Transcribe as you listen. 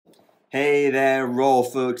Hey there, Royal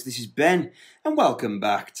folks, this is Ben, and welcome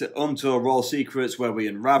back to Untold Royal Secrets, where we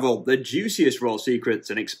unravel the juiciest royal secrets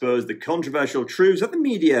and expose the controversial truths that the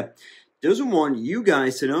media doesn't want you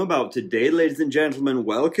guys to know about. Today, ladies and gentlemen,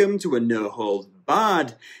 welcome to a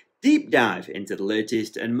no-holds-barred deep dive into the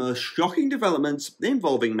latest and most shocking developments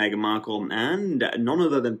involving Meghan Markle and none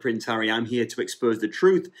other than Prince Harry. I'm here to expose the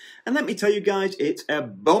truth, and let me tell you guys, it's a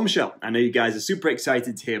bombshell. I know you guys are super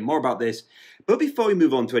excited to hear more about this, but before we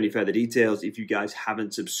move on to any further details, if you guys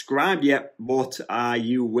haven't subscribed yet, what are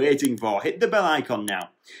you waiting for? Hit the bell icon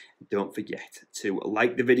now. Don't forget to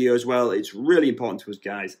like the video as well. It's really important to us,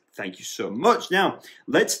 guys. Thank you so much. Now,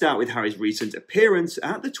 let's start with Harry's recent appearance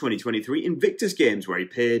at the 2023 Invictus Games, where he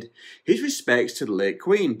paid his respects to the late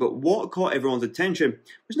Queen. But what caught everyone's attention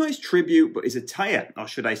was not his tribute, but his attire, or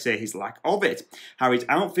should I say his lack of it. Harry's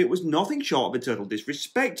outfit was nothing short of a total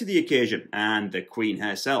disrespect to the occasion and the Queen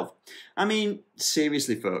herself. I mean,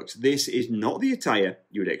 seriously, folks, this is not the attire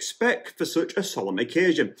you would expect for such a solemn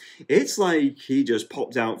occasion. It's like he just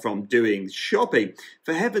popped out from doing shopping.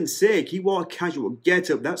 For heaven's sake, he wore a casual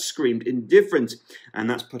get-up that screamed indifference, and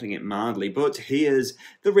that's putting it mildly. But here's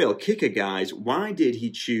the real kicker, guys. Why did he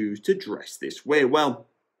choose to dress this way? Well,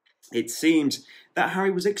 it seems that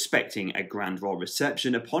Harry was expecting a grand royal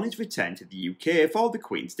reception upon his return to the UK for the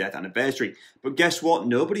Queen's death anniversary. But guess what?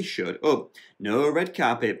 Nobody showed up. No red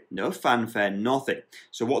carpet, no fanfare, nothing.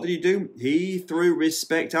 So what did he do? He threw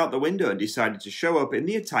respect out the window and decided to show up in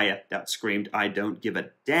the attire that screamed, "I don't give a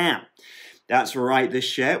damn." That's right, the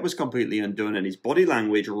shirt was completely undone and his body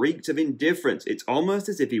language reeked of indifference. It's almost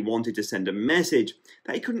as if he wanted to send a message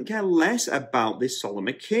that he couldn't care less about this solemn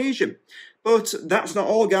occasion. But that's not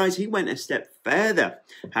all, guys. He went a step further.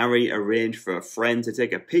 Harry arranged for a friend to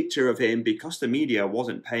take a picture of him because the media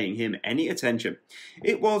wasn't paying him any attention.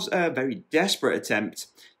 It was a very desperate attempt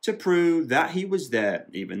to prove that he was there,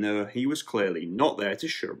 even though he was clearly not there to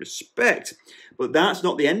show respect. But that's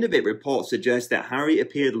not the end of it. Reports suggest that Harry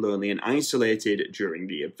appeared lonely and isolated during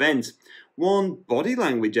the event. One body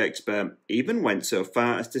language expert even went so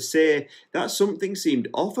far as to say that something seemed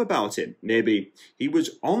off about him. Maybe he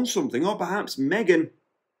was on something, or perhaps Meghan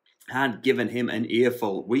had given him an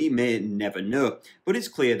earful. We may never know, but it's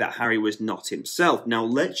clear that Harry was not himself. Now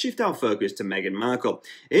let's shift our focus to Meghan Markle.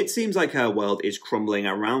 It seems like her world is crumbling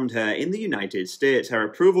around her in the United States. Her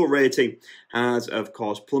approval rating has, of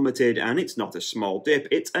course, plummeted, and it's not a small dip.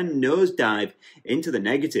 It's a nosedive into the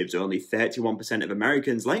negatives. Only 31% of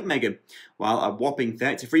Americans like Meghan, while a whopping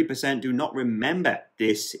 33% do not remember.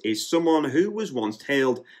 This is someone who was once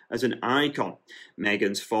hailed as an icon.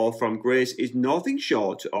 Meghan's fall from grace is nothing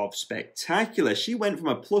short of spectacular. She went from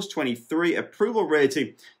a plus 23 approval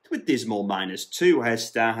rating to a dismal -2. Her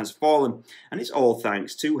star has fallen, and it's all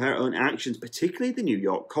thanks to her own actions, particularly the New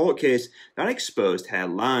York court case that exposed her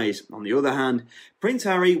lies. On the other hand, Prince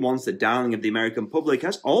Harry, once the darling of the American public,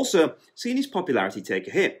 has also seen his popularity take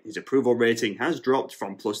a hit. His approval rating has dropped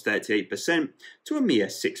from plus 38% to a mere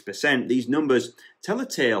 6%. These numbers tell a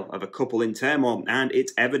tale of a couple in turmoil, and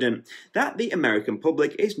it's evident that the American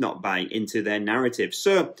public is not buying into their narrative.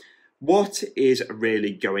 So, what is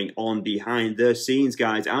really going on behind the scenes,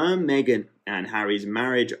 guys? Are Meghan and Harry's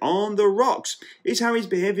marriage on the rocks? Is Harry's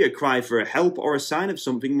behaviour a cry for help or a sign of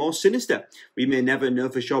something more sinister? We may never know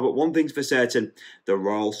for sure, but one thing's for certain. The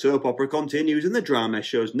royal soap opera continues and the drama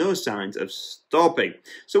shows no signs of stopping.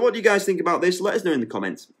 So what do you guys think about this? Let us know in the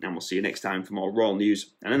comments, and we'll see you next time for more royal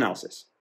news and analysis.